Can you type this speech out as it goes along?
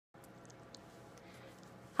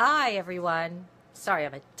Hi, everyone. Sorry,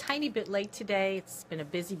 I'm a tiny bit late today. It's been a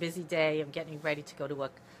busy, busy day. I'm getting ready to go to a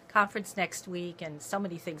conference next week and so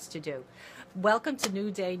many things to do. Welcome to New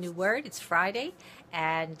Day, New Word. It's Friday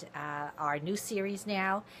and our new series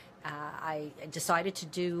now. I decided to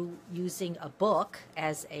do using a book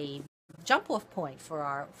as a jump off point for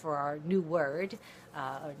our new word,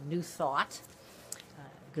 a new thought,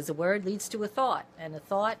 because a word leads to a thought, and a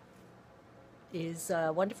thought is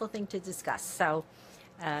a wonderful thing to discuss. So,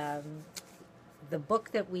 um, the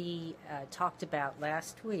book that we talked about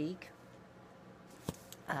last week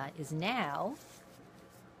is now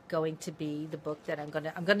going to be the book that I'm going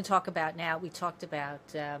to talk about now. We talked about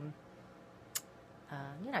I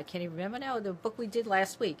can't even remember now the book we did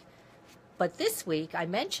last week. But this week, I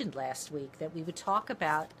mentioned last week that we would talk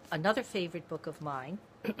about another favorite book of mine,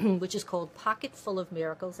 which is called Pocketful of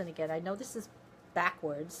Miracles. And again, I know this is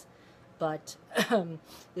backwards, but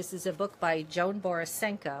this is a book by Joan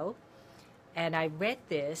Borysenko. And I read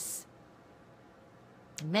this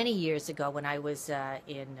many years ago when I was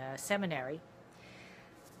in seminary.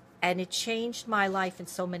 And it changed my life in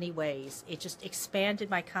so many ways. It just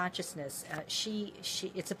expanded my consciousness.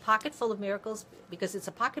 It's a pocket full of miracles because it's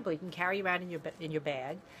a pocketbook you can carry around in your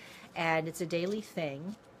bag, and it's a daily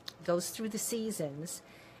thing. Goes through the seasons,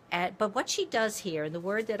 but what she does here, and the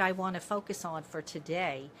word that I want to focus on for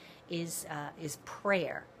today, is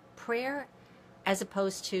prayer. Prayer, as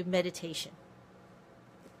opposed to meditation.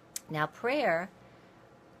 Now, prayer,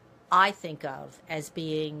 I think of as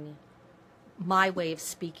being my way of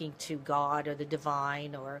speaking to God or the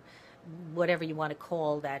divine or whatever you want to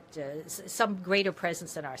call that, some greater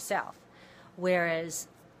presence than ourselves. Whereas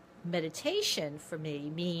meditation for me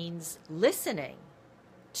means listening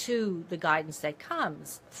to the guidance that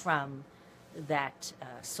comes from that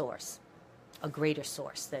source, a greater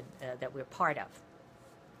source that we're part of.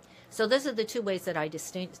 So those are the two ways that I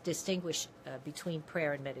distinguish between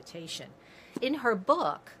prayer and meditation. In her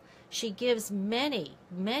book, she gives many,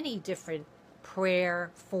 many different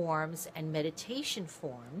prayer forms and meditation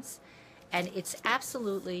forms, and it's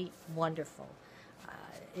absolutely wonderful.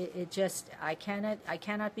 I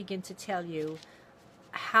cannot begin to tell you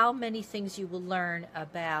how many things you will learn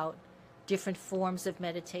about different forms of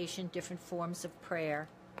meditation, different forms of prayer,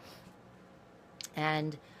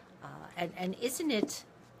 and isn't it?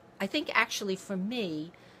 I think actually for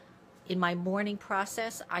me, in my morning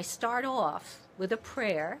process, I start off with a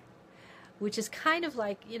prayer, which is kind of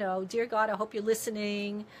like, dear God, I hope you're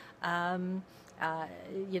listening. These are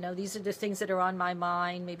the things that are on my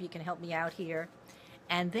mind. Maybe you can help me out here.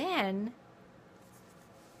 And then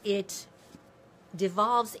it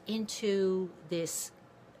devolves into this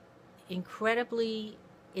incredibly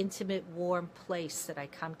intimate, warm place that I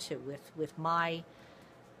come to with my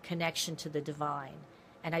connection to the divine.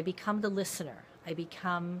 And I become the listener. I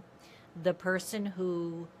become the person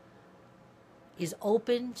who is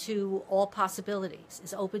open to all possibilities,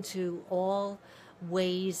 is open to all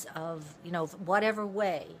ways of, whatever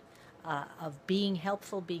way of being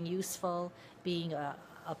helpful, being useful, being a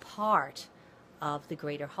part of the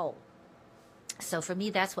greater whole. So for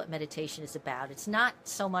me, that's what meditation is about. It's not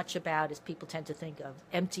so much about, as people tend to think of,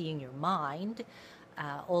 emptying your mind,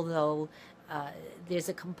 although there's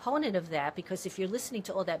a component of that, because if you're listening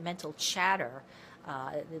to all that mental chatter,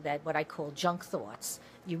 that what I call junk thoughts,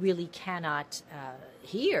 you really cannot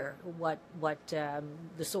hear what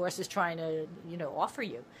the source is trying to offer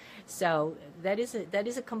you. So that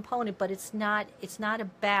is a component, but it's not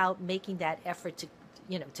about making that effort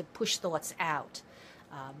to push thoughts out,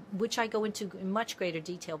 which I go into in much greater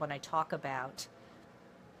detail when I talk about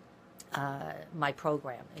my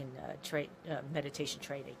program in meditation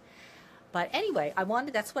training. But anyway,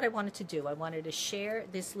 that's what I wanted to do. I wanted to share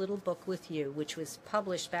this little book with you, which was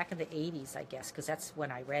published back in the 80s, I guess, because that's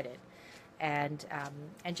when I read it. And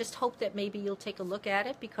just hope that maybe you'll take a look at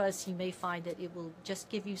it, because you may find that it will just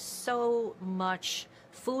give you so much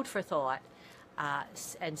food for thought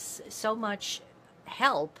and so much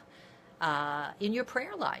help in your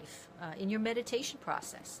prayer life, in your meditation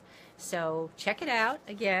process. So check it out.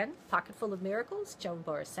 Again, Pocketful of Miracles, Joan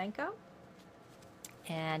Borysenko.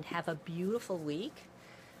 And have a beautiful week.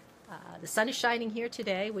 The sun is shining here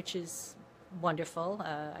today, which is wonderful.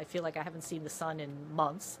 I feel like I haven't seen the sun in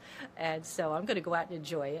months, and so I'm going to go out and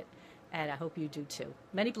enjoy it, and I hope you do too.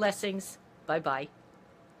 Many blessings. Bye-bye.